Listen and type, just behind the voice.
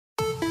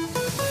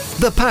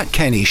The Pat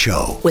Kenny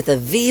Show with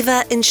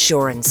Aviva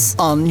Insurance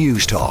on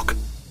News Talk.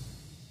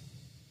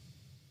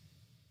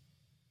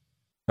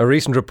 A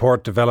recent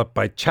report developed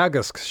by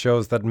Teagasc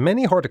shows that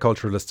many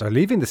horticulturalists are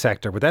leaving the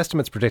sector, with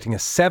estimates predicting a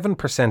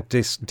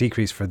 7%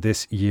 decrease for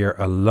this year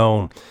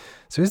alone.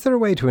 So is there a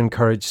way to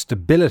encourage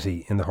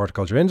stability in the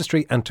horticulture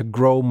industry and to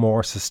grow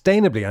more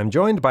sustainably? I'm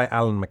joined by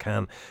Alan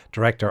McCann,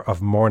 Director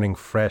of Morning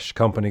Fresh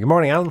Company. Good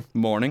morning, Alan.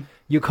 Morning.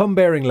 You come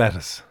bearing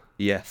lettuce.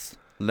 Yes,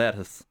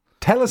 lettuce.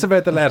 Tell us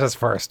about the lettuce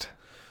first.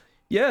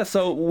 Yeah,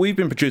 so we've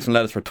been producing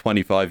lettuce for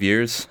 25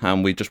 years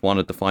and we just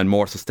wanted to find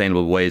more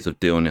sustainable ways of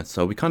doing it.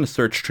 So we kind of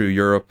searched through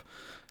Europe,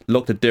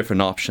 looked at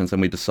different options,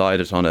 and we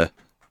decided on a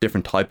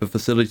different type of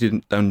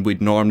facility than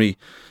we'd normally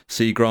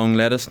see growing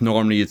lettuce.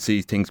 Normally you'd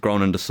see things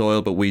grown in the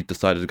soil, but we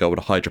decided to go with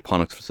a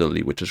hydroponics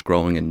facility, which is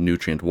growing in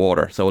nutrient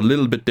water. So a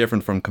little bit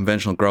different from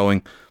conventional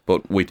growing,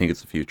 but we think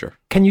it's the future.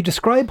 Can you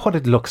describe what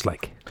it looks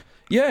like?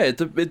 Yeah,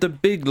 it's a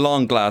big,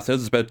 long glasshouse.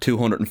 It's about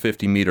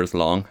 250 metres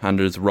long, and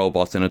there's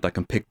robots in it that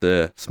can pick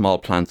the small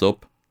plants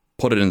up,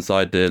 put it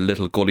inside the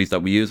little gullies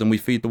that we use, and we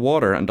feed the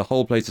water, and the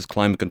whole place is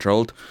climate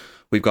controlled.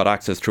 We've got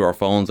access through our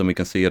phones, and we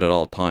can see it at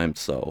all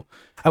times. So,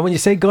 and when you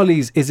say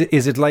gullies, is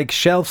it like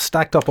shelves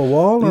stacked up a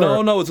wall?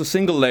 Or? No, it's a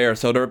single layer.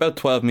 So they're about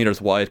 12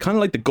 metres wide, kind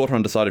of like the gutter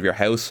on the side of your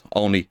house,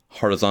 only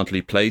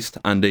horizontally placed,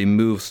 and they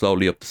move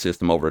slowly up the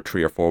system over a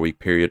 3 or 4 week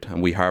period,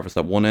 and we harvest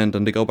at one end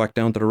and they go back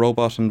down to the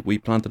robot and we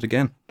plant it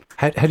again.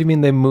 How do you mean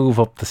they move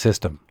up the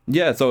system?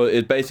 Yeah, so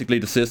it basically,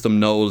 the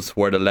system knows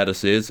where the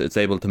lettuce is. It's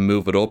able to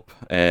move it up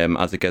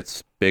as it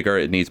gets bigger.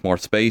 It needs more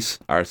space.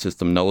 Our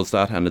system knows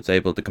that, and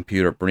the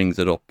computer brings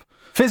it up.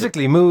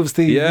 Physically moves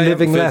the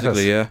living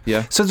lettuce.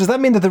 Yeah. So does that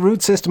mean that the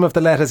root system of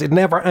the lettuce, it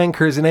never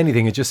anchors in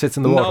anything, it just sits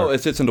in the water? No,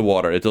 it sits in the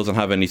water. It doesn't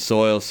have any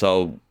soil,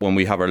 so when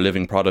we have our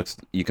living products,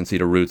 you can see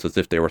the roots as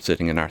if they were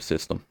sitting in our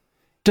system.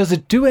 Does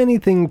it do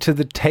anything to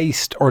the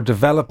taste or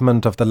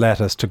development of the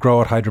lettuce to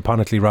grow it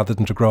hydroponically rather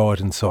than to grow it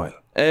in soil?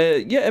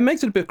 Yeah, it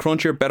makes it a bit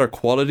crunchier, better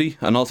quality,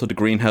 and also the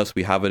greenhouse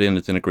we have it in,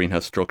 it's in a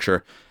greenhouse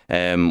structure.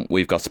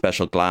 We've got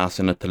special glass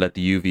in it to let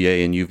the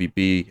UVA and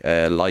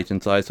UVB light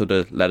inside, so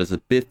the lettuce is a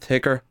bit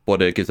thicker,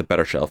 but it gives a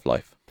better shelf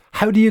life.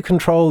 How do you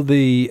control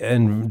the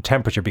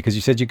temperature? Because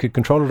you said you could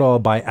control it all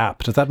by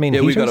app. Does that mean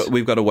heaters?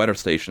 We've got a weather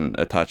station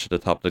attached to the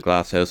top of the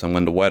glasshouse, and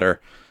when the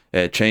weather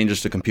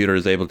changes, the computer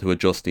is able to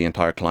adjust the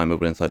entire climate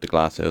inside the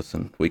glasshouse,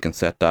 and we can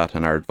set that,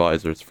 and our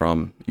advisors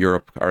from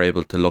Europe are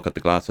able to look at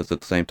the glasshouse at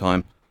the same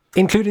time.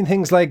 Including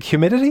things like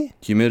humidity?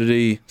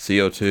 Humidity,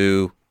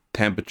 CO2,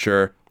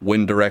 temperature,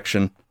 wind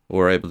direction.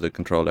 We're able to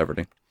control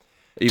everything.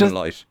 Even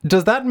light.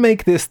 Does that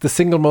make this the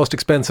single most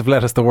expensive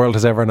lettuce the world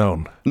has ever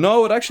known?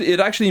 No, it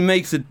actually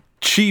makes it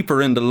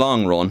cheaper in the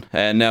long run.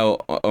 Now,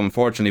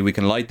 unfortunately, we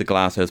can light the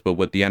glasshouse, but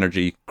with the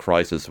energy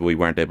crisis, we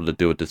weren't able to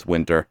do it this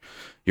winter.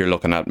 You're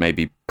looking at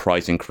maybe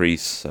price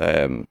increase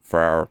for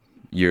our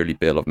yearly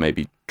bill of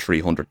maybe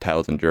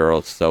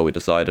 €300,000. So we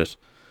decided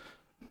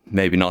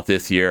maybe not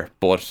this year,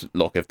 but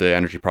look, if the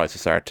energy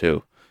prices start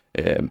to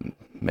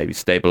maybe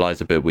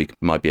stabilise a bit, we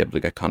might be able to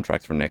get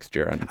contracts for next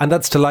year. And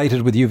that's to light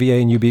it with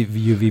UVA and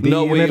UVB?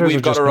 No,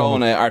 we've got our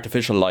own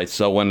artificial lights.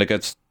 So when it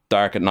gets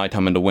dark at night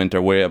time in the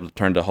winter, we're able to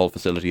turn the whole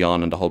facility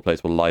on and the whole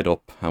place will light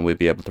up, and we'll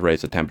be able to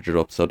raise the temperature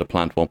up so the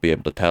plant won't be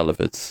able to tell if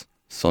it's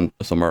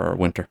summer or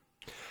winter.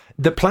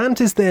 The plant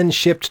is then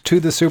shipped to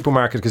the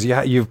supermarket because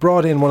you've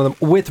brought in one of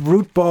them with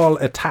root ball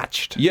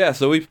attached. Yeah,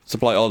 so we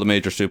supply all the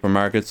major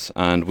supermarkets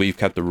and we've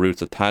kept the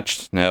roots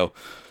attached. Now,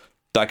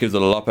 that gives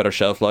it a lot better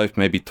shelf life,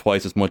 maybe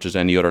twice as much as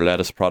any other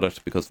lettuce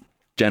product, because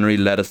generally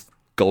lettuce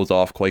goes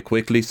off quite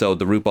quickly. So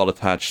the root ball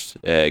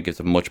attached gives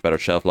a much better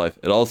shelf life.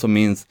 It also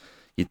means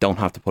you don't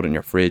have to put it in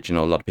your fridge. You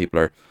know, a lot of people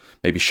are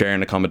maybe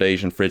sharing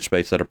accommodation, fridge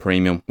space that are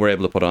premium. We're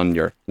able to put on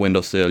your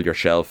windowsill, your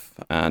shelf,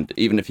 and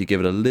even if you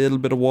give it a little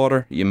bit of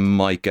water, you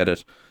might get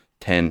it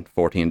 10,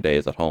 14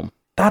 days at home.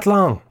 That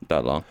long?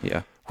 That long,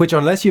 yeah. Which,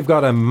 unless you've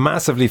got a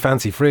massively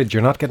fancy fridge,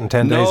 you're not getting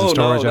 10 days of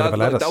storage out of a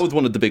lettuce. That was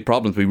one of the big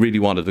problems. We really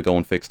wanted to go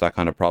and fix that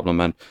kind of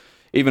problem. And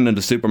even in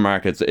the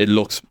supermarkets, it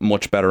looks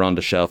much better on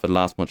the shelf. It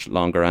lasts much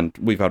longer. And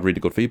we've had really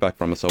good feedback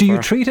from it so far. Do you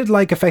treat it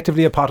like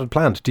effectively a potted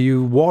plant? Do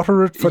you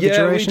water it for the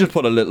duration? Yeah, we just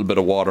put a little bit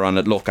of water on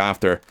it. Look,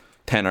 after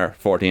 10 or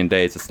 14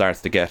 days, it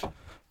starts to get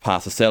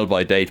past the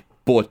sell-by date.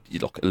 But you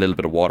look, a little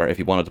bit of water, if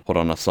you wanted to put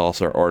on a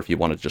saucer or if you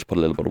wanted to just put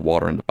a little bit of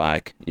water in the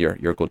bag, you're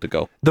good to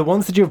go. The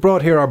ones that you've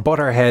brought here are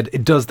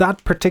Butterhead. Does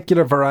that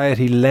particular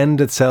variety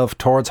lend itself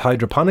towards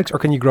hydroponics, or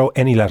can you grow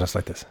any lettuce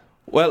like this?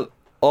 Well,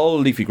 all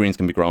leafy greens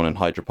can be grown in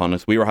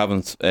hydroponics. We were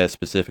having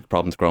specific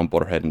problems growing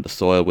Butterhead in the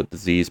soil with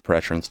disease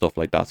pressure and stuff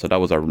like that. So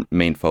that was our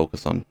main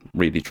focus on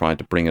really trying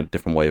to bring a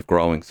different way of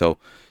growing. So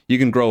you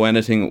can grow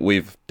anything.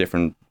 We've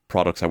different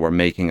products that we're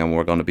making, and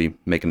we're going to be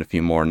making a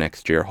few more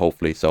next year,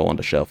 hopefully. So on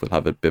the shelf, we'll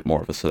have a bit more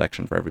of a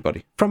selection for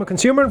everybody. From a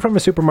consumer and from a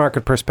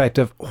supermarket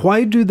perspective,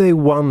 why do they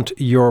want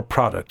your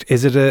product?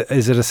 Is it a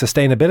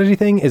sustainability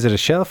thing? Is it a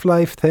shelf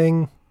life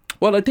thing?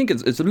 Well, I think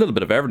it's a little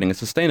bit of everything.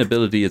 It's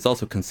sustainability. It's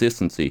also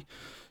consistency.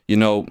 You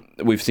know,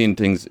 we've seen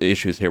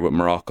issues here with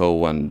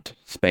Morocco and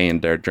Spain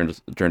there during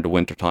the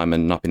winter time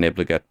and not being able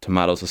to get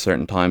tomatoes at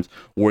certain times.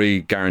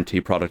 We guarantee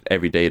product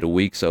every day of the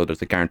week, so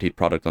there's a guaranteed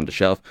product on the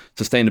shelf.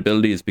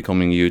 Sustainability is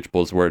becoming a huge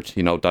buzzword.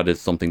 You know, that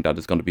is something that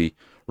is going to be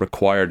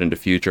required in the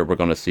future. We're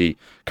going to see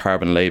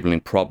carbon labelling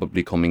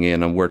probably coming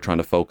in, and we're trying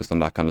to focus on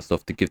that kind of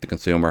stuff to give the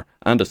consumer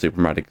and the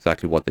supermarket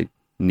exactly what they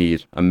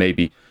need, and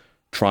maybe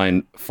try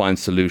and find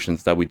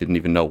solutions that we didn't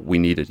even know we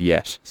needed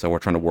yet. So we're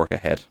trying to work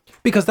ahead.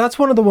 Because that's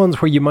one of the ones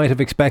where you might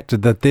have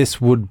expected that this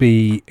would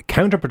be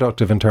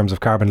counterproductive in terms of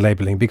carbon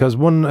labelling, because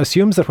one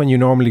assumes that when you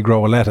normally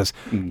grow a lettuce,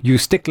 you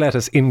stick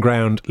lettuce in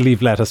ground,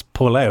 leave lettuce,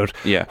 pull out.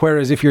 Yeah.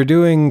 Whereas if you're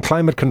doing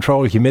climate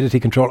control, humidity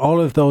control,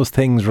 all of those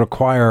things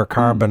require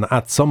carbon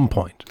at some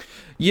point.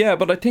 Yeah,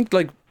 but I think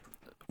like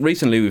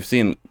recently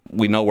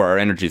we know where our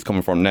energy is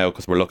coming from now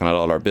because we're looking at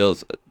all our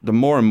bills. The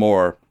more and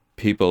more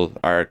people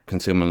are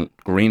consuming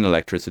green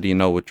electricity, you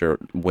know, with your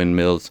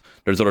windmills.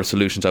 There's other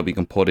solutions that we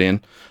can put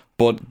in.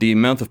 But the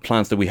amount of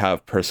plants that we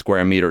have per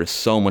square metre is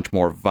so much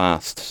more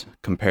vast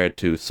compared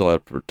to soil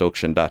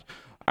production that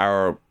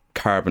our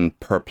carbon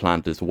per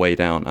plant is way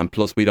down. And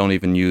plus, we don't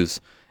even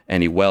use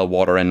any well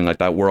water or anything like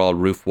that. We're all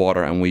roof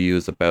water, and we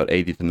use about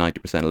 80 to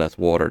 90% less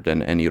water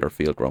than any other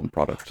field-grown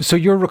product. So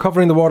you're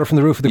recovering the water from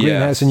the roof of the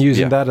greenhouse and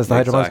using that as the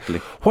hydroponics?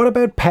 Exactly. What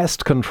about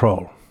pest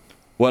control?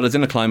 Well, it's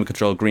in a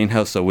climate-controlled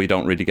greenhouse, so we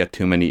don't really get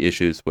too many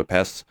issues with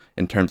pests.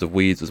 In terms of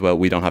weeds as well,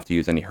 we don't have to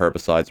use any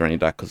herbicides or any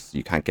of that because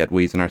you can't get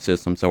weeds in our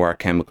system, so our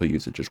chemical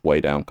usage is way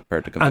down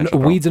compared to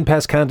conventional. And weeds and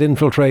pests can't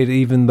infiltrate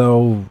even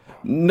though...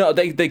 No,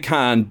 they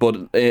can,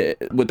 but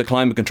with the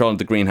climate control of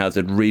the greenhouse,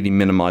 it really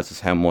minimises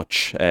how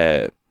much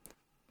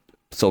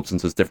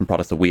substances, different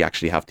products that we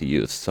actually have to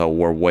use. So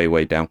we're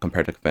way down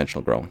compared to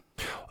conventional growing.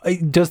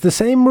 Does the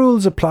same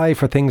rules apply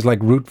for things like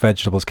root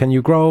vegetables? Can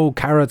you grow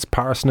carrots,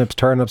 parsnips,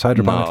 turnips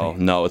hydroponically?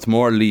 No, it's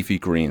more leafy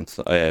greens,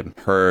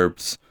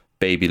 herbs,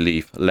 baby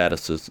leaf,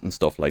 lettuces and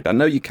stuff like that.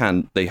 Now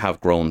they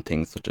have grown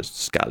things such as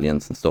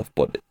scallions and stuff,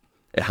 but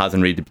it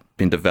hasn't really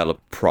been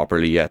developed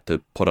properly yet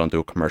to put onto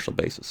a commercial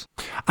basis.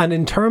 And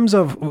in terms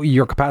of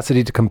your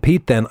capacity to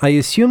compete then, I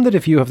assume that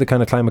if you have the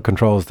kind of climate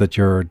controls that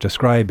you're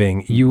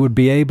describing, you would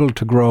be able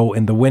to grow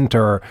in the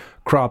winter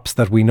crops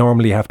that we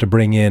normally have to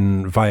bring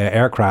in via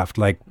aircraft,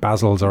 like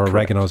basils or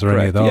oreganos or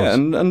any of those. Yeah,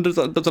 and there's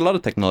a lot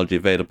of technology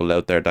available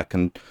out there that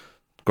can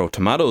grow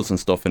tomatoes and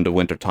stuff in the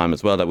winter time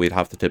as well that we'd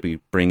have to typically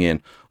bring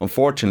in.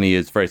 Unfortunately,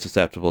 it's very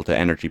susceptible to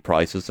energy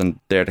prices, and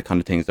they're the kind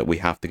of things that we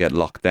have to get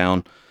locked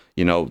down.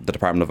 You know, the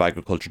Department of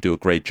Agriculture do a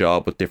great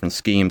job with different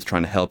schemes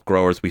trying to help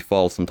growers. We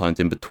fall sometimes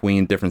in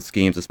between different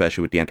schemes,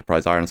 especially with the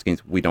Enterprise Ireland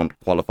schemes. We don't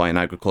qualify in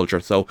agriculture.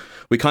 So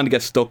we kind of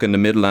get stuck in the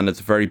middle, and it's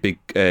a very big,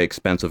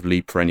 expensive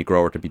leap for any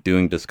grower to be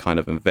doing this kind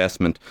of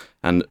investment.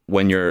 And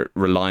when you're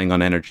relying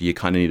on energy, you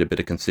kind of need a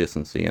bit of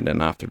consistency. And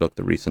then after,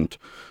 the recent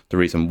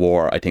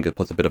war, I think it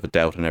puts a bit of a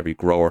doubt in every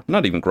grower,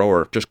 not even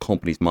grower, just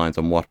companies' minds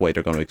on what way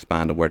they're going to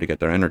expand and where to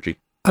get their energy.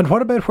 And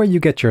what about where you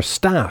get your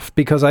staff?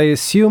 Because I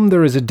assume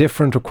there is a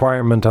different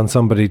requirement on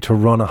somebody to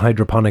run a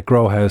hydroponic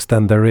grow house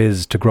than there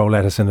is to grow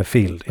lettuce in a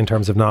field in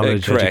terms of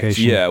knowledge,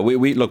 education. Yeah,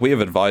 we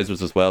have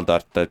advisors as well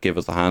that give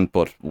us a hand.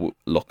 But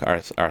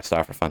our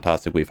staff are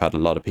fantastic. We've had a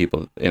lot of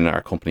people in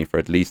our company for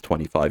at least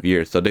 25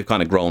 years, so they've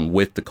kind of grown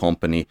with the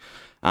company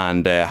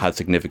and had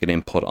significant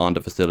input on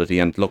the facility.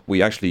 And look,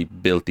 we actually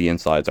built the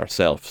insides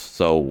ourselves,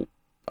 so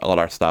all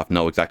our staff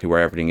know exactly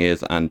where everything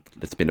is, and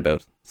it's been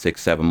about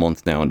 6-7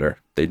 months now, and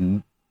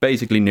they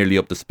basically nearly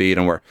up to speed,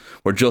 and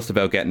we're just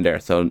about getting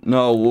there. So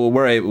no,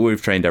 we've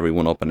trained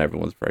everyone up, and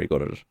everyone's very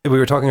good at it. We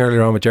were talking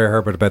earlier on with Jerry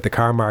Herbert about the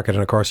car market,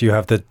 and of course you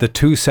have the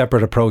two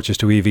separate approaches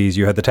to EVs.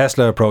 You had the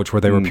Tesla approach where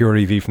they were pure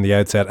EV from the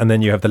outset, and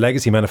then you have the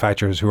legacy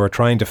manufacturers who are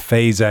trying to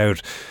phase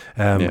out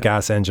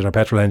gas engine or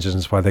petrol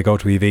engines while they go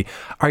to EV.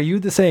 Are you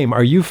the same?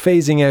 Are you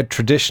phasing out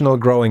traditional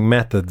growing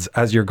methods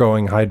as you're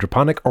going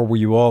hydroponic, or were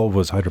you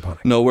always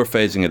hydroponic? No, we're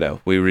phasing it out.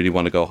 We really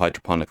want to go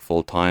hydroponic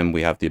full time.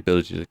 We have the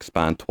ability to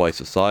expand twice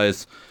the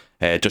size.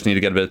 Just need to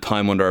get a bit of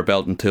time under our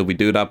belt until we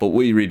do that, but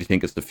we really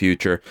think it's the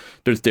future.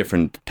 There's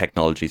different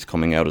technologies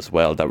coming out as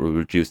well that will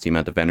reduce the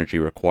amount of energy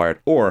required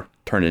or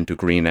turn it into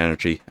green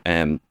energy.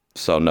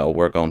 So no,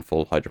 we're going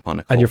full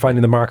hydroponic. And you're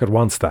finding the market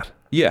wants that?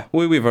 Yeah,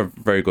 we have a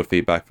very good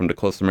feedback from the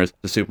customers.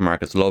 The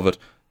supermarkets love it.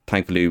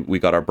 Thankfully, we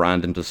got our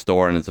brand into the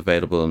store and it's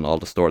available in all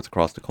the stores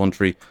across the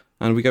country,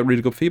 and we get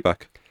really good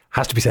feedback.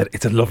 Has to be said,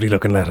 it's a lovely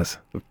looking lettuce.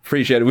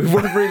 Appreciate it. We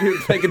would have really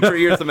taken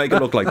 3 years to make it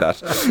look like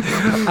that.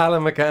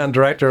 Alan McCann,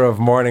 Director of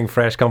Morning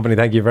Fresh Company,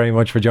 thank you very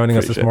much for joining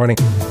us this morning.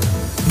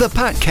 The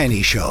Pat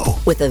Kenny Show.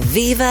 With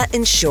Aviva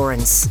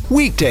Insurance.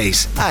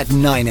 Weekdays at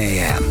 9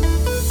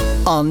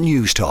 a.m. on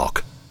News Talk.